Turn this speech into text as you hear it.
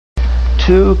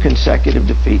2 consecutive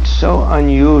defeats, so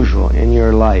unusual in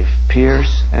your life,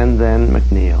 Pierce and then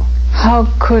McNeil. How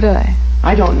could I?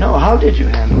 I don't know. How did you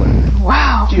handle it?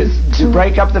 Wow. Do you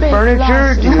break up the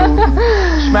furniture? Do you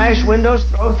smash windows,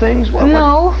 throw things?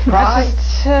 No. Cry?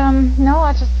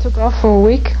 I just took off for a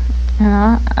week. You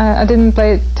know, I didn't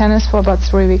play tennis for about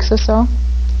 3 weeks or so,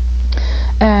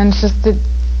 and just did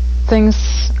things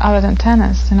other than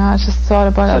tennis. You know, I just thought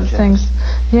about other things.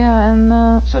 Yeah,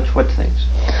 and such what things?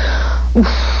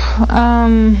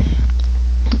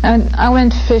 And I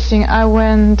went fishing. I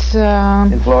went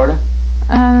in Florida.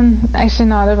 Actually,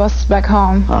 no, that was back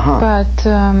home. But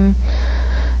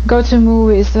go to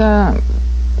movies.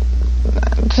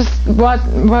 Just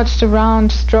watched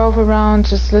around, just drove around,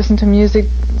 just listened to music,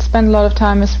 spent a lot of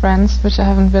time with friends, which I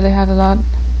haven't really had a lot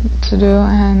to do,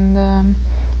 and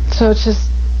so just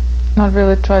not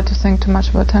really tried to think too much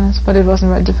about tennis, but it wasn't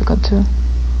very difficult too.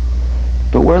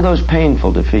 But were those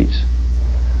painful defeats?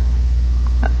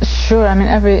 Sure, I mean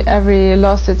every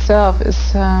loss itself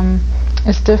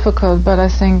is difficult, but I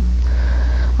think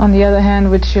on the other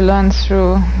hand, which you learn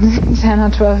through 10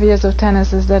 or 12 years of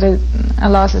tennis, is that a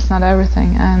loss is not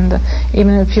everything. And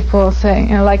even if people say,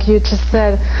 you know, like you just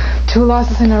said, 2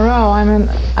 losses in a row, I mean,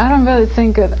 I don't really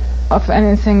think of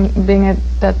anything being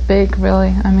that big,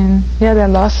 really. I mean, yeah, there are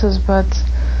losses, but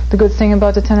the good thing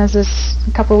about the tennis is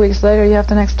a couple of weeks later you have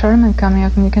the next tournament coming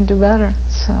up and you can do better.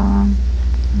 So I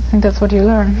think that's what you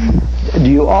learn.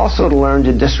 Do you also learn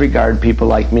to disregard people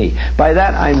like me? By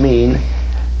that I mean,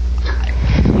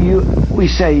 we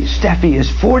say Steffi is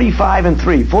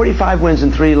 45-3, 45 wins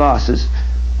and 3 losses.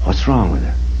 What's wrong with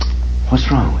her? What's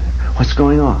wrong with her? What's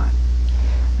going on?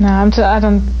 No, I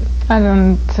don't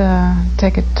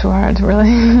take it too hard, really.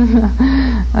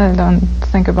 I don't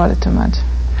think about it too much.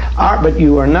 But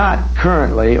you are not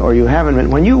currently, or you haven't been,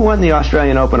 when you won the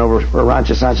Australian Open over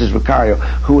Arantxa Sanchez-Vicario,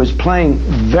 who was playing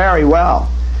very well.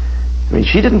 I mean,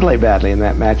 she didn't play badly in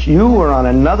that match. You were on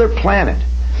another planet.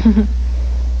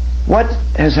 What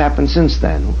has happened since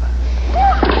then?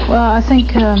 Well, I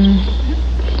think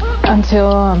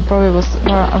until probably was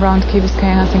around Key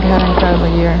Biscayne, I think I had an incredible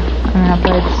year. I mean, I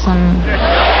played some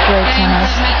great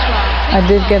tennis. I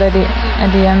did get at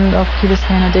the end of Key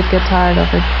Biscayne, I did get tired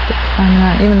of it.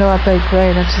 And even though I played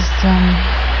great,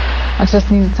 I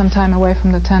just needed some time away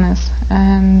from the tennis,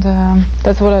 and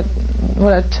that's what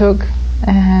I took.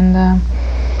 And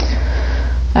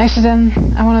actually,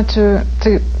 then I wanted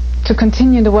to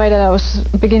continue the way that I was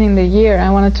beginning the year. I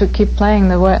wanted to keep playing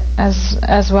the way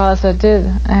as well as I did,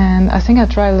 and I think I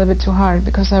tried a little bit too hard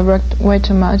because I worked way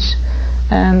too much,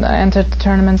 and I entered the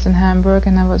tournaments in Hamburg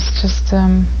and I was just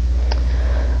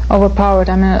overpowered.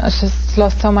 I mean, I just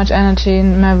lost so much energy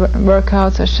in my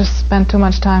workouts. I just spent too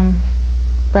much time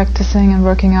practicing and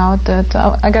working out that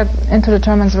I got into the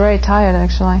tournaments very tired,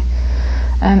 actually,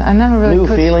 and I never really New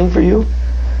feeling for you?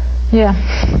 Yeah.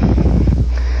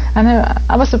 And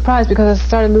I was surprised because I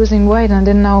started losing weight and I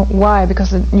didn't know why,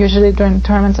 because usually during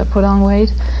tournaments I put on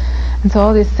weight, and so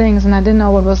all these things, and I didn't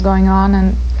know what was going on,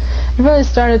 and it really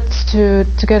started to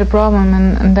get a problem,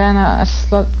 and then I just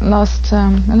lost a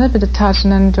little bit of touch,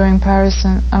 and then during Paris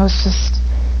I was just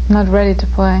not ready to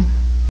play.